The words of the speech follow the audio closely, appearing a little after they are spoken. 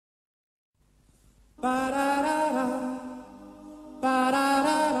Let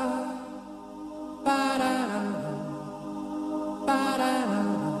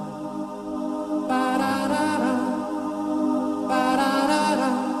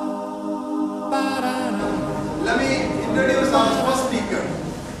me introduce our first speaker.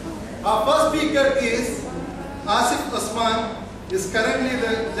 Our first speaker is Asif Osman, is currently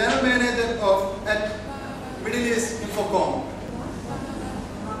the General Manager at Middle East Infocom.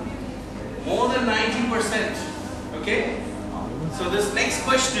 More than 90%. Okay? So this next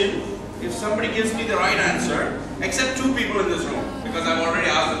question, if somebody gives me the right answer, except two people in this room, because I've already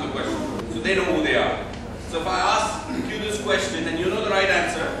asked them the question, so they know who they are. So if I ask you this question and you know the right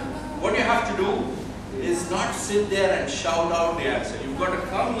answer, what you have to do is not sit there and shout out the answer. You've got to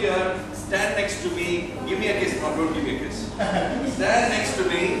come here, stand next to me, give me a kiss, no, don't give me a kiss. Stand next to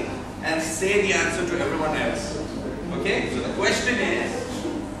me and say the answer to everyone else. Okay? So the question is,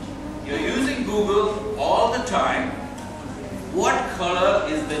 you're using Google all the time. What color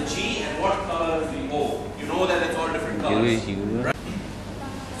is the G and what color is the O? You know that it's all different colors. Right?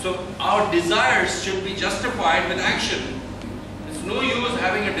 So our desires should be justified with action. It's no use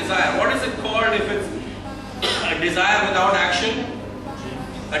having a desire. What is it called if it's a desire without action?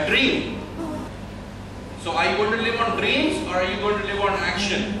 A dream. So are you going to live on dreams or are you going to live on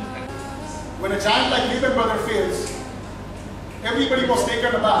action? When a giant like Lehman Brothers fails, everybody was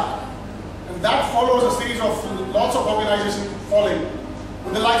taken aback. And that follows a series of lots of organizations falling.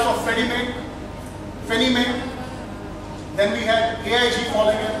 With the likes of Fannie Mae, then we had AIG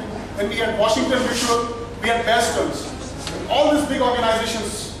falling in, then we had Washington Mutual, we had Bear Stearns. All these big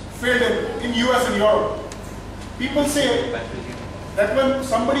organizations failed in US and Europe. People say that when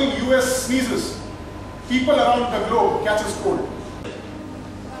somebody in US sneezes, people around the globe catches cold.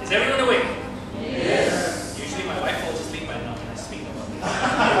 Is everyone awake? Yes. Usually my wife falls asleep by now when I speak about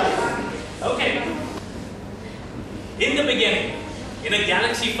this. Okay. In the beginning, in a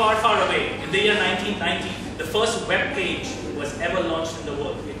galaxy far, far away, in the year 1990, the first web page was ever launched in the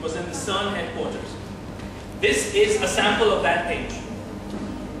world. It was in the CERN headquarters. This is a sample of that page.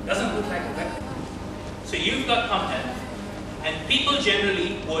 Doesn't look like a web page. So you've got content, and people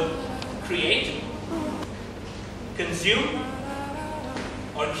generally would create, consume,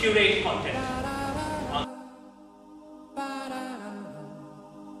 or curate content.